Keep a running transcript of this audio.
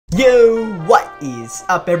Yo, what is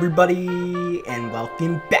up everybody, and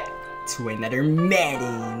welcome back to another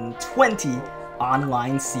Madden 20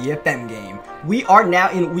 online CFM game. We are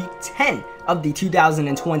now in week 10 of the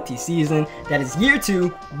 2020 season. That is year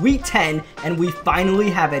 2, week 10, and we finally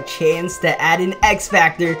have a chance to add an X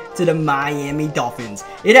factor to the Miami Dolphins.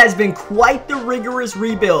 It has been quite the rigorous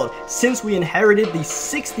rebuild since we inherited the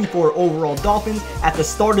 64 overall Dolphins at the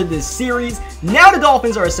start of this series. Now the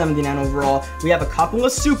Dolphins are a 79 overall. We have a couple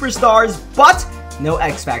of superstars, but no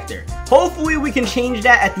X factor. Hopefully we can change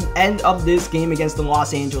that at the end of this game against the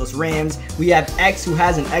Los Angeles Rams. We have X who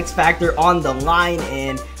has an X factor on the line,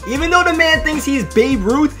 and even though the man thinks he's Babe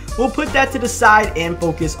Ruth, we'll put that to the side and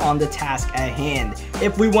focus on the task at hand.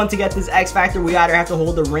 If we want to get this X factor, we either have to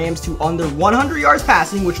hold the Rams to under 100 yards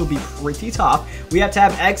passing, which will be pretty tough. We have to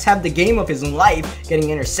have X have the game of his life, getting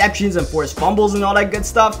interceptions and forced fumbles and all that good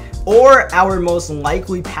stuff. Or our most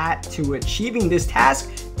likely path to achieving this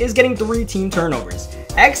task is getting 3 team turnovers.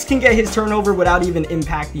 X can get his turnover without even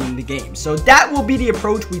impacting the game. So that will be the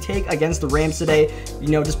approach we take against the Rams today. You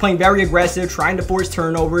know, just playing very aggressive, trying to force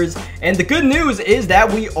turnovers. And the good news is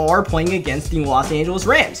that we are playing against the Los Angeles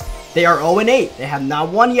Rams. They are 0-8. They have not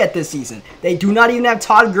won yet this season. They do not even have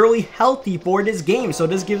Todd Gurley healthy for this game. So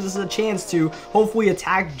this gives us a chance to hopefully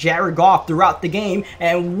attack Jared Goff throughout the game.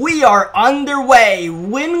 And we are underway.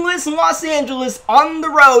 Winless Los Angeles on the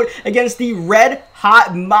road against the red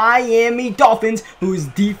hot Miami Dolphins, whose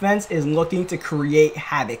defense is looking to create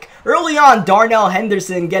havoc. Early on, Darnell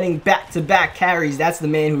Henderson getting back-to-back carries. That's the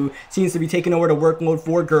man who seems to be taking over the workload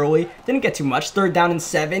for Gurley. Didn't get too much. 3rd down and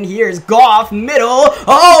 7. Here's Goff, middle.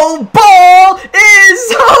 Oh, ball is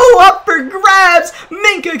so up for grabs.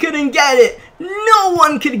 Minkah couldn't get it. No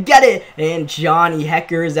one could get it, and Johnny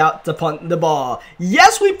Hekker is out to punt the ball.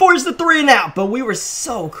 Yes, we forced the 3 and out, but we were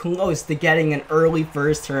so close to getting an early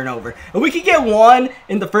first turnover. If we could get 1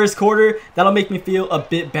 in the first quarter, that'll make me feel a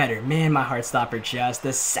bit better. Man, my heart stopped for just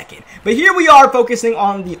a second. But here we are focusing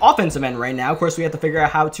on the offensive end right now. Of course, we have to figure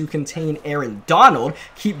out how to contain Aaron Donald,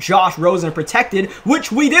 keep Josh Rosen protected,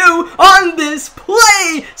 which we do on this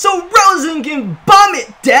play, so Rosen can bomb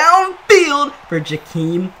it downfield for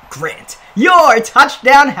Jakeem Grant. Your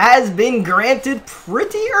touchdown has been granted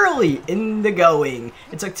pretty early in the going.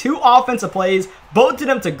 It took 2 offensive plays, both of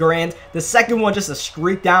them to Grant. The second one just a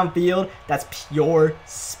streak downfield. That's pure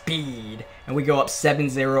speed. And we go up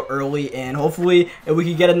 7-0 early, and hopefully if we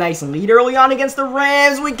can get a nice lead early on against the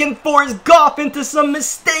Rams, we can force Goff into some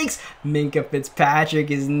mistakes. Minkah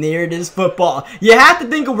Fitzpatrick is near this football. You have to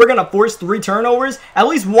think if we're going to force 3 turnovers, at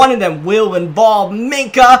least 1 of them will involve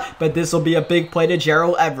Minkah, but this will be a big play to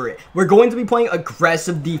Gerald Everett. We're going to be playing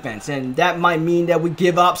aggressive defense, and that might mean that we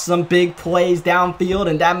give up some big plays downfield,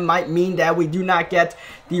 and that might mean that we do not get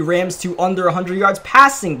the Rams to under 100 yards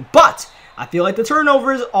passing, but I feel like the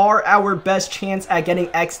turnovers are our best chance at getting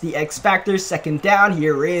X the X factor. 2nd down,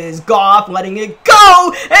 here is Goff letting it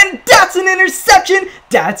go, and that's an interception.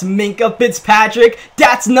 That's Minkah Fitzpatrick.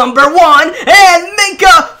 That's number 1, and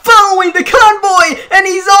Minkah following the convoy, and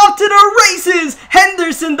he's off to the races.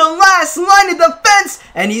 Henderson, the last line of defense,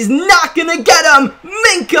 and he's not gonna get him.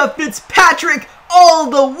 Minkah Fitzpatrick all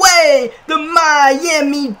the way. The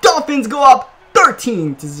Miami Dolphins go up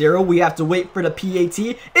 13-0. We have to wait for the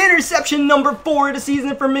PAT. Interception number 4 of the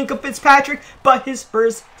season for Minkah Fitzpatrick, but his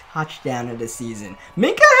first touchdown of the season.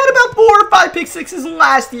 Minkah had about 4 or 5 pick sixes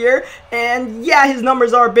last year, and yeah, his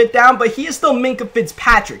numbers are a bit down, but he is still Minkah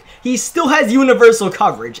Fitzpatrick. He still has universal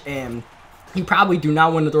coverage, and he probably do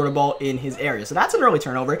not want to throw the ball in his area. So that's an early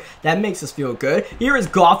turnover. That makes us feel good. Here is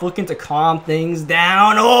Goff looking to calm things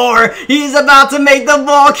down, or he's about to make the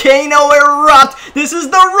volcano erupt. This is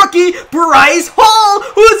the rookie, Bryce Hall,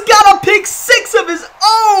 who's got a pick 6 of his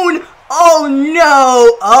own. Oh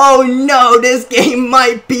no, this game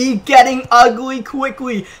might be getting ugly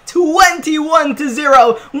quickly.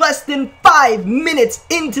 21-0, less than 5 minutes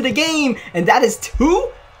into the game, and that is 2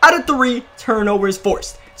 out of 3 turnovers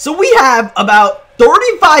forced. So we have about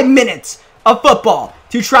 35 minutes of football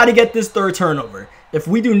to try to get this 3rd turnover. If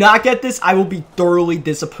we do not get this, I will be thoroughly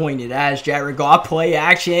disappointed as Jared Goff play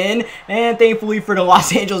action. And thankfully for the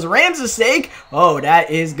Los Angeles Rams' sake, oh, that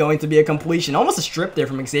is going to be a completion. Almost a strip there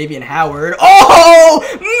from Xavier Howard. Oh,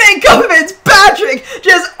 Minkah Fitzpatrick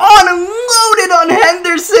just unloaded on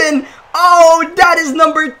Henderson. Oh, that is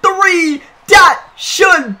number 3. That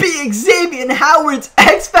should be Xavier Howard's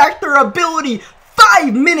X Factor ability.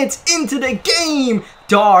 5 minutes into the game,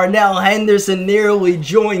 Darnell Henderson nearly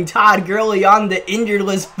joined Todd Gurley on the injured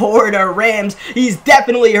list for the Rams. He's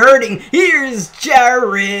definitely hurting. Here's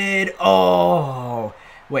Jared. Oh,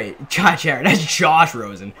 Wait, Jared, that's Josh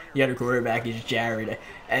Rosen. The other quarterback is Jared.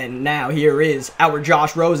 And now here is our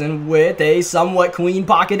Josh Rosen with a somewhat clean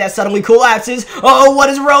pocket that suddenly collapses. Oh, what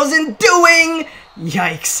is Rosen doing?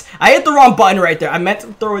 Yikes. I hit the wrong button right there. I meant to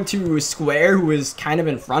throw it to Square, who is kind of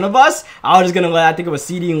in front of us. I was just going to let, I think it was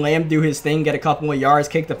CD Lamb, do his thing, get a couple of yards,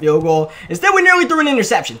 kick the field goal. Instead, we nearly threw an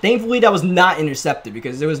interception. Thankfully, that was not intercepted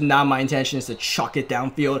because it was not my intention to chuck it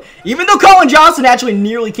downfield. Even though Colin Johnson actually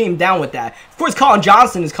nearly came down with that. Of course, Colin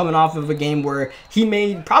Johnson is coming off of a game where he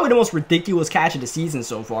made probably the most ridiculous catch of the season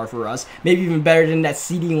so far for us. Maybe even better than that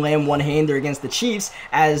CD Lamb one-hander against the Chiefs,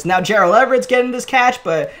 as now Gerald Everett's getting this catch,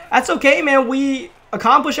 but that's okay, man. We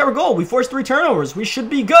accomplish our goal. We forced 3 turnovers. We should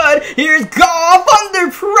be good. Here's Goff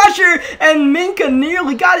under pressure, and Minkah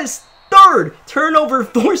nearly got his 3rd turnover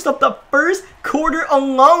forced up the first quarter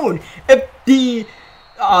alone. If the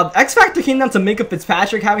X Factor came down to Minkah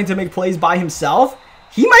Fitzpatrick having to make plays by himself,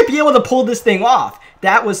 he might be able to pull this thing off.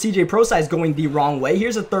 That was CJ ProSize going the wrong way.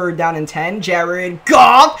 Here's a 3rd down and 10. Jared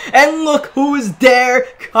Goff. And look who's there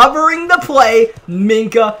covering the play.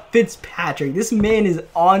 Minkah Fitzpatrick. This man is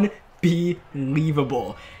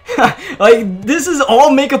unbelievable. Like, this is all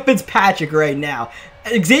Minkah Fitzpatrick right now.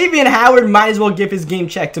 Xavier Howard might as well give his game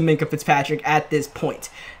check to Minkah Fitzpatrick at this point.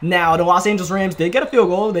 Now, the Los Angeles Rams did get a field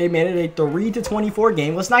goal. They made it a 3-24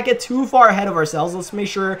 game. Let's not get too far ahead of ourselves. Let's make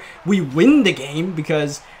sure we win the game,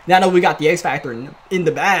 because now that we got the X Factor in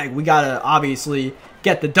the bag, we got to obviously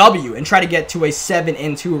get the W and try to get to a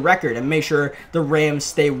 7-2 record and make sure the Rams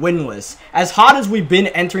stay winless. As hot as we've been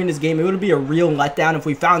entering this game, it would be a real letdown if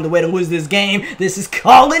we found a way to lose this game. This is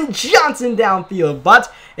Colin Johnson downfield,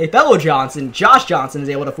 but a fellow Johnson, Josh Johnson, is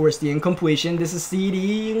able to force the incompletion. This is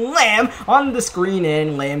CD Lamb on the screen,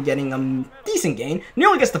 and Lamb getting a decent gain.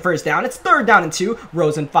 Nearly gets the first down. It's 3rd down and 2.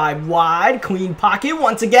 Rosen 5 wide. Clean pocket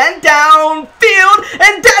once again. Downfield,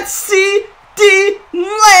 and that's CD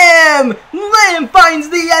Lamb! Lamb finds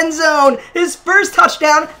the end zone! His first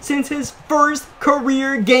touchdown since his first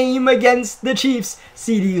career game against the Chiefs.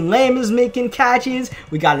 CD Lamb is making catches.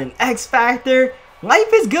 We got an X Factor.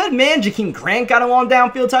 Life is good, man. Jakeem Grant got a long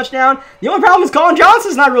downfield touchdown. The only problem is Colin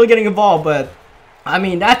Johnson's not really getting involved, but I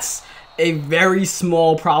mean, that's a very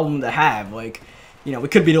small problem to have. Like, you know, we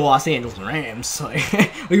could be the Los Angeles Rams. Like,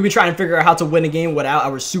 we could be trying to figure out how to win a game without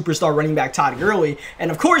our superstar running back Todd Gurley.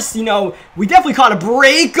 And of course, you know, we definitely caught a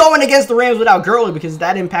break going against the Rams without Gurley, because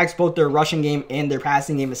that impacts both their rushing game and their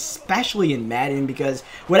passing game, especially in Madden. Because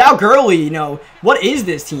without Gurley, you know, what is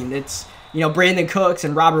this team? It's, you know, Brandon Cooks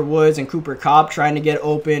and Robert Woods and Cooper Kupp trying to get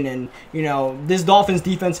open. And, you know, this Dolphins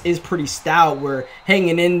defense is pretty stout. We're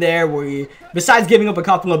hanging in there. Besides giving up a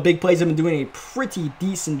couple of big plays, have been doing a pretty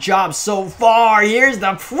decent job so far. Here's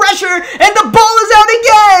the pressure, and the ball is out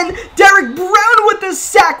again. Derek Brown with the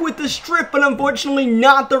sack with the strip, but unfortunately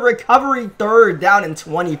not the recovery. 3rd down and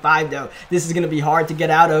 25, though. This is going to be hard to get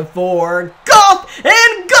out of for Goff,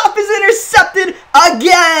 and Goff is intercepted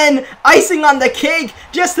again. Icing on the cake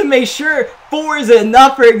just to make sure 4 is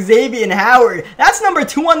enough for Xavier Howard. That's number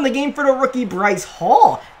 2 on the game for the rookie Bryce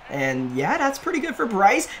Hall. And yeah, that's pretty good for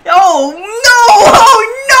Bryce. Oh no! Oh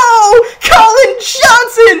no! Colin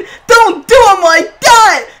Johnson! Don't do him like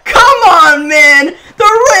that! Come on, man!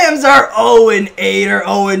 The Rams are 0-8 or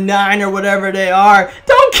 0-9 or whatever they are.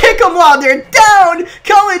 Don't kick them while they're down!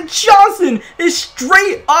 Colin Johnson is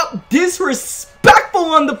straight up disrespectful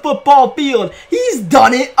on the football field. He's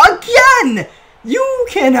done it again! You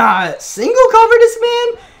cannot single cover this man?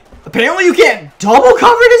 Apparently you can't double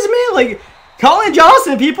cover this man? Like, Colin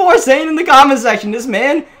Johnson, people are saying in the comment section, this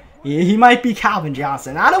man, he might be Calvin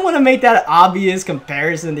Johnson. I don't want to make that obvious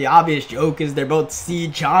comparison. The obvious joke is they're both C.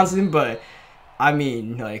 Johnson, but, I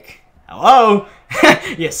mean, like, hello?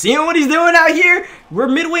 You seeing what he's doing out here? We're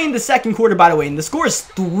midway in the 2nd quarter, by the way, and the score is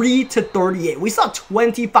 3-38. We still have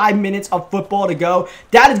 25 minutes of football to go.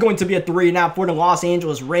 That is going to be a 3 now for the Los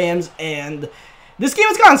Angeles Rams, and this game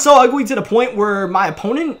has gotten so ugly to the point where my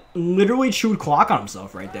opponent literally chewed clock on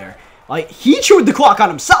himself right there. Like, he chewed the clock on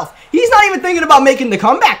himself. He's not even thinking about making the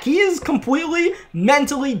comeback. He is completely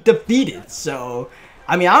mentally defeated. So,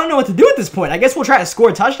 I mean, I don't know what to do at this point. I guess we'll try to score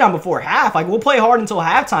a touchdown before half. Like, we'll play hard until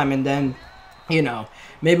halftime, and then, you know,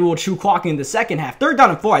 maybe we'll chew clock in the second half. 3rd down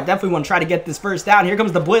and 4. I definitely want to try to get this first down. Here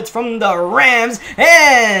comes the blitz from the Rams.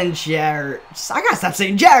 And Jared. I gotta stop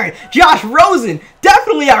saying Jared. Josh Rosen.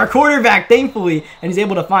 Definitely our quarterback, thankfully. And he's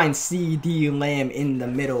able to find CD Lamb in the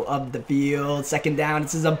middle of the field. 2nd down.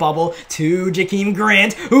 This is a bubble to Jakeem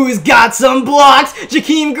Grant, who's got some blocks.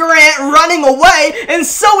 Jakeem Grant running away. And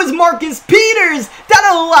so is Marcus Peters.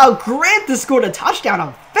 That'll allow Grant to score the touchdown.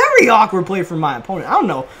 A very awkward play from my opponent. I don't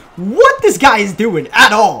know what this guy is doing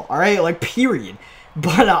at all. Alright? Like, period.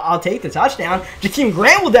 but I'll take the touchdown. Jakeem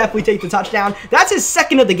Grant will definitely take the touchdown. That's his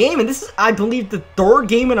second of the game, and this is, I believe, the third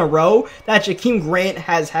game in a row that Jakeem Grant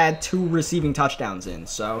has had 2 receiving touchdowns in.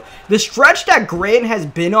 So the stretch that Grant has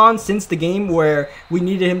been on since the game where we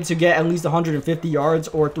needed him to get at least 150 yards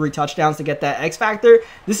or 3 touchdowns to get that X factor,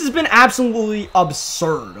 this has been absolutely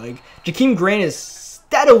absurd. Like, Jakeem Grant is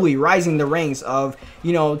steadily rising the ranks of,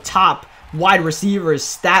 you know, top wide receivers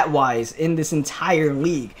stat-wise in this entire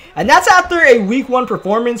league. And that's after a week 1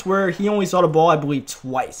 performance where he only saw the ball, I believe,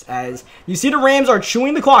 twice. As you see, the Rams are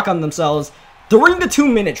chewing the clock on themselves during the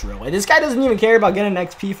 2-minute drill. Like, this guy doesn't even care about getting an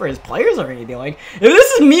XP for his players or anything. Like, if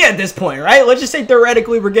this is me at this point, right? Let's just say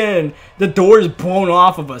theoretically we're getting the doors blown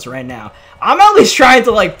off of us right now. I'm at least trying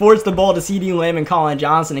to, like, force the ball to CD Lamb and Colin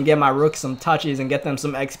Johnson and get my rooks some touches and get them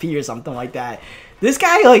some XP or something like that. This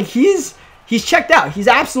guy, like, he's checked out. He's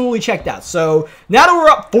absolutely checked out. So now that we're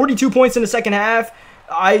up 42 points in the second half,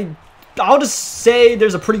 I'll just say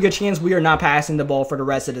there's a pretty good chance we are not passing the ball for the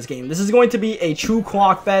rest of this game. This is going to be a true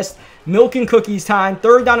clock fest, milk and cookies time.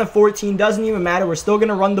 3rd down and 14, doesn't even matter. We're still going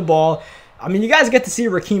to run the ball. I mean, you guys get to see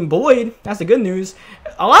Raheem Boyd. That's the good news.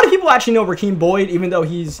 A lot of people actually know Raheem Boyd, even though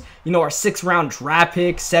he's, you know, our 6th-round draft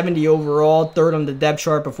pick, 70 overall, 3rd on the depth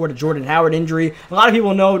chart before the Jordan Howard injury. A lot of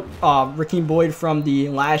people know Raheem Boyd from the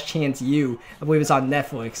Last Chance U. I believe it's on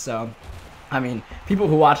Netflix, so I mean, people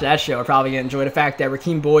who watch that show are probably going to enjoy the fact that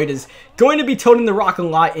Raheem Boyd is going to be toting the rock a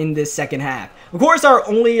lot in this second half. Of course, our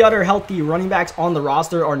only other healthy running backs on the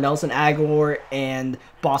roster are Nelson Agholor and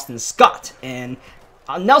Boston Scott. And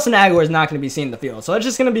Nelson Agholor is not going to be seeing the field. So it's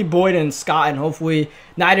just going to be Boyd and Scott, and hopefully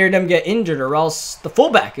neither of them get injured, or else the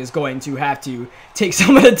fullback is going to have to take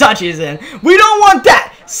some of the touches, and we don't want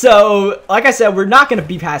that. So, like I said, we're not going to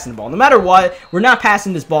be passing the ball. No matter what, we're not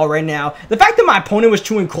passing this ball right now. The fact that my opponent was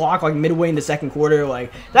chewing clock like midway in the second quarter,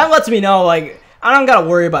 like, that lets me know, like, I don't got to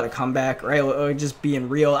worry about a comeback, right? Like, just being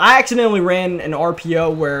real. I accidentally ran an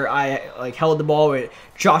RPO where I, like, held the ball with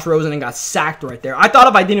Josh Rosen and got sacked right there. I thought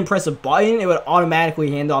if I didn't press a button, it would automatically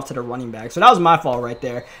hand off to the running back. So that was my fault right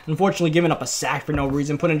there. Unfortunately, giving up a sack for no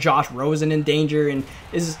reason, putting Josh Rosen in danger, and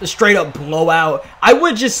is a straight-up blowout. I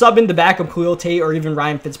would just sub in the backup Khalil Tate or even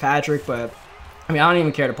Ryan Fitzpatrick, but I mean, I don't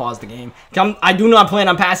even care to pause the game. I do not plan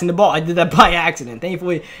on passing the ball. I did that by accident.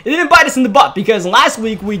 Thankfully, it didn't bite us in the butt, because last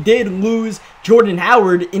week we did lose Jordan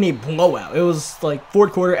Howard in a blowout. It was like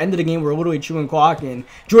 4th quarter, end of the game. We're literally chewing clock, and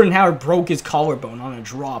Jordan Howard broke his collarbone on a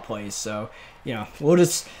draw play. So, you know, we'll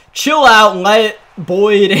just chill out and let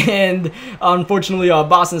Boyd and, unfortunately,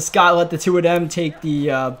 Boston Scott, let the 2 of them take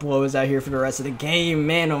the blows out here for the rest of the game.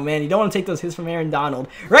 Man, oh man, you don't want to take those hits from Aaron Donald.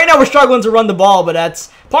 Right now, we're struggling to run the ball, but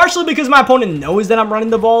that's partially because my opponent knows that I'm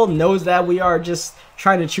running the ball, knows that we are just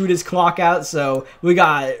trying to chew this clock out. So we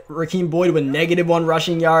got Raheem Boyd with -1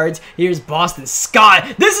 rushing yards. Here's Boston Scott.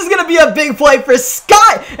 This is going to be a big play for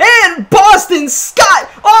Scott, and Boston Scott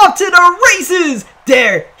off to the races.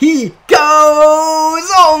 There he goes,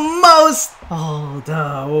 almost all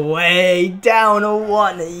the way down,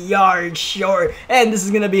 1 yard short. And this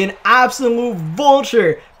is going to be an absolute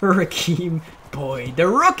vulture for Raheem Boyd. The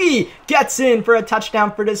rookie gets in for a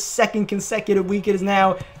touchdown for the 2nd consecutive week. It is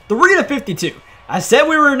now 3-52. I said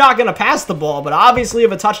we were not going to pass the ball, but obviously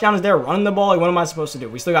if a touchdown is there running the ball, like, what am I supposed to do?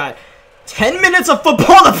 We still got 10 minutes of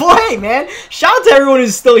football to play, man. Shout out to everyone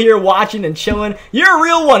who's still here watching and chilling. You're a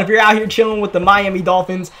real one if you're out here chilling with the Miami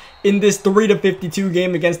Dolphins in this 3-52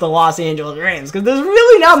 game against the Los Angeles Rams, because there's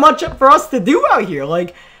really not much for us to do out here.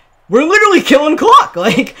 Like, we're literally killing clock.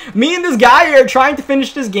 Like, me and this guy are trying to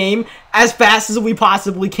finish this game as fast as we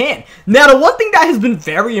possibly can. Now, the one thing that has been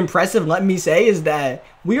very impressive, let me say, is that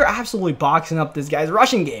we are absolutely boxing up this guy's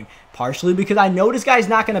rushing game. Partially because I know this guy's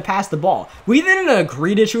not going to pass the ball. We didn't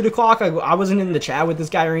agree to chew the clock. I wasn't in the chat with this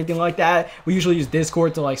guy or anything like that. We usually use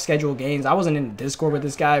Discord to, like, schedule games. I wasn't in the Discord with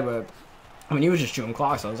this guy, but I mean, he was just chewing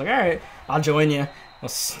clock. So I was like, all right, I'll join you.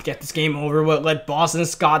 Let's get this game over with. Let Boston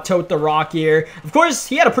Scott tote the rock here. Of course,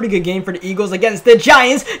 he had a pretty good game for the Eagles against the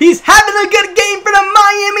Giants. He's having a good game for the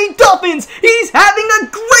Miami Dolphins. He's having a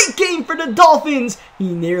great game for the Dolphins.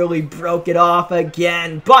 He nearly broke it off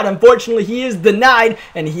again, but unfortunately, he is denied.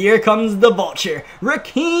 And here comes the vulture,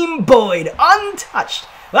 Raheem Boyd, untouched.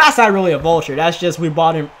 Well, that's not really a vulture. That's just we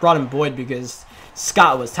brought in Boyd because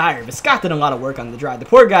Scott was tired. But Scott did a lot of work on the drive. The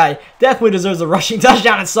poor guy definitely deserves a rushing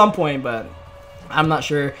touchdown at some point, but I'm not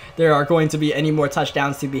sure there are going to be any more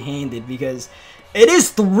touchdowns to be handed because it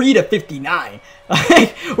is 3-59.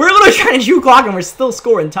 We're literally trying to chew clock and we're still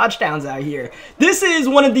scoring touchdowns out here. This is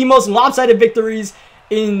one of the most lopsided victories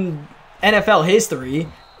in NFL history.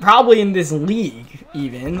 probably in this league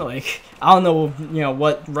even. Like, I don't know, you know,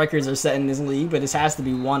 what records are set in this league, but this has to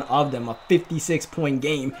be one of them, a 56-point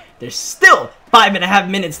game. There's still 5.5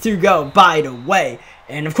 minutes to go, by the way.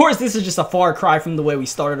 And of course, this is just a far cry from the way we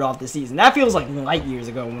started off the season. That feels like light years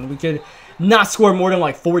ago when we could not score more than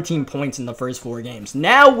like 14 points in the first 4 games.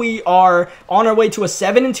 Now we are on our way to a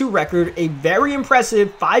 7-2 record, a very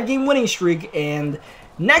impressive 5-game winning streak, and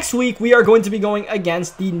next week we are going to be going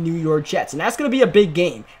against the New York Jets. And that's going to be a big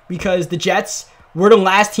game because the Jets were the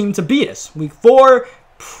last team to beat us. Week 4,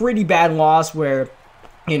 pretty bad loss where,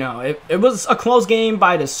 you know, it was a close game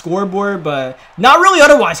by the scoreboard, but not really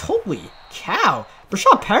otherwise. Holy cow.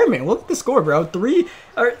 Rashad Perriman, look at the score, bro.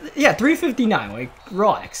 359. Like,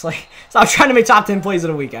 relax. Like, stop trying to make top 10 plays of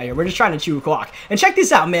the week out here. We're just trying to chew a clock. And check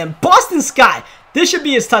this out, man. Boston Scott. This should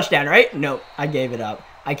be his touchdown, right? Nope. I gave it up.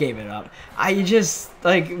 I just,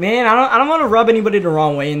 like, man, I don't want to rub anybody the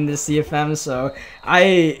wrong way in this CFM, so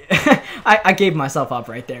I gave myself up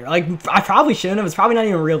right there. Like, I probably shouldn't have. It's probably not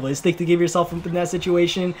even realistic to give yourself up in that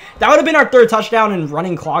situation. That would have been our 3rd touchdown in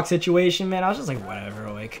running clock situation, man. I was just like, whatever,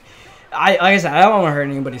 like I said, I don't want to hurt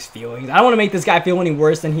anybody's feelings. I don't want to make this guy feel any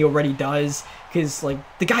worse than he already does, because, like,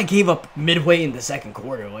 the guy gave up midway in the 2nd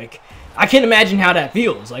quarter. Like, I can't imagine how that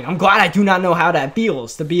feels. Like, I'm glad I do not know how that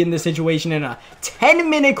feels to be in this situation in a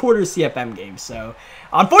 10-minute quarter CFM game. So,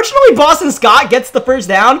 unfortunately, Boston Scott gets the first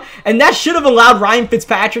down, and that should have allowed Ryan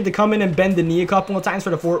Fitzpatrick to come in and bend the knee a couple of times for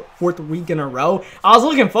the 4th week in a row. I was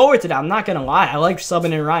looking forward to that. I'm not going to lie. I like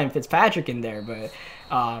subbing in Ryan Fitzpatrick in there, but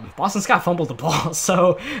Boston Scott fumbled the ball,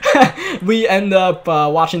 so we end up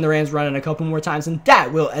watching the Rams run it a couple more times, and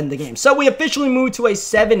that will end the game. So we officially move to a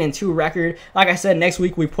 7-2 record. Like I said, next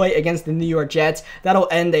week we play against the New York Jets. That'll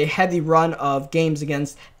end a heavy run of games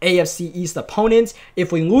against AFC East opponents.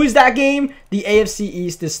 If we lose that game, the AFC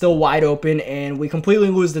East is still wide open, and we completely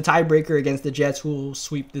lose the tiebreaker against the Jets, who will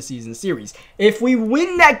sweep the season series. If we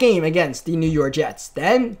win that game against the New York Jets,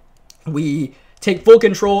 then we take full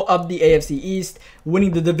control of the AFC East. Winning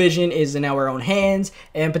the division is in our own hands,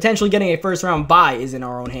 and potentially getting a 1st-round bye is in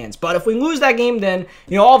our own hands. But if we lose that game, then,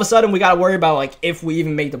 you know, all of a sudden we got to worry about, like, if we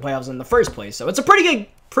even make the playoffs in the first place. So it's a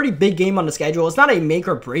pretty big game on the schedule. It's not a make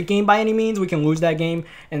or break game by any means. We can lose that game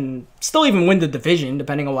and still even win the division,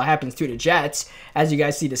 depending on what happens to the Jets. As you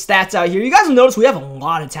guys see the stats out here, you guys will notice we have a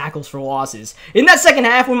lot of tackles for losses. In that second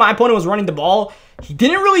half, when my opponent was running the ball, he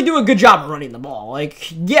didn't really do a good job of running the ball.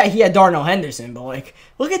 Like, yeah, he had Darnell Henderson, but, like,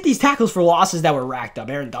 look at these tackles for losses that were racked up.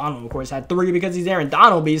 Aaron Donald, of course, had 3 because he's Aaron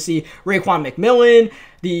Donald, but you see Raekwon McMillan,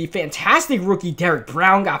 the fantastic rookie Derek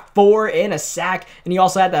Brown got 4 and a sack, and he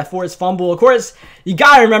also had that forced fumble. Of course, you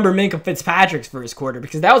gotta remember Minkah Fitzpatrick's first quarter,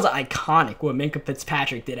 because that was iconic what Minkah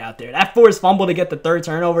Fitzpatrick did out there. That forced fumble to get the 3rd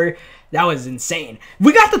turnover, that was insane.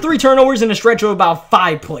 We got the 3 turnovers in a stretch of about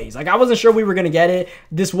 5 plays. Like, I wasn't sure we were gonna get it.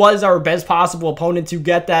 This was our best possible opponent to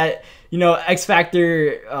get that, you know, X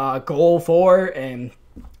Factor goal for, and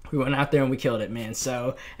we went out there and we killed it, man.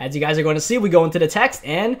 So, as you guys are going to see, we go into the text,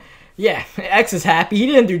 and yeah, X is happy. He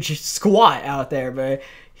didn't do squat out there, but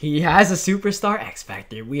he has a superstar X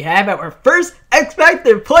Factor. We have our first X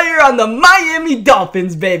Factor player on the Miami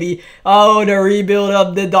Dolphins, baby. Oh, the rebuild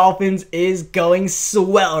of the Dolphins is going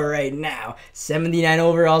swell right now. 79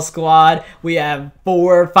 overall squad. We have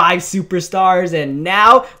 4 or 5 superstars, and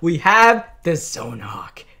now we have the Zone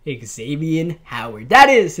Hawk, Xavier Howard. That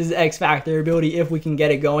is his X Factor ability if we can get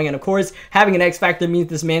it going. And of course, having an X Factor means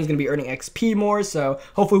this man's going to be earning XP more. So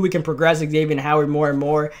hopefully we can progress Xavier Howard more and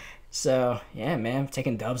more. So, yeah, man,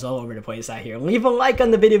 taking dubs all over the place out here. Leave a like on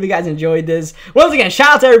the video if you guys enjoyed this. Once again,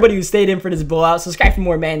 shout out to everybody who stayed in for this blowout. Subscribe for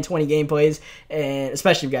more Madden 20 gameplays, and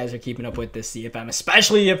especially if you guys are keeping up with this CFM.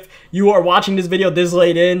 Especially if you are watching this video this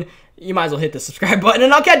late in, you might as well hit the subscribe button,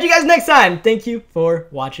 and I'll catch you guys next time. Thank you for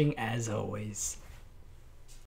watching, as always.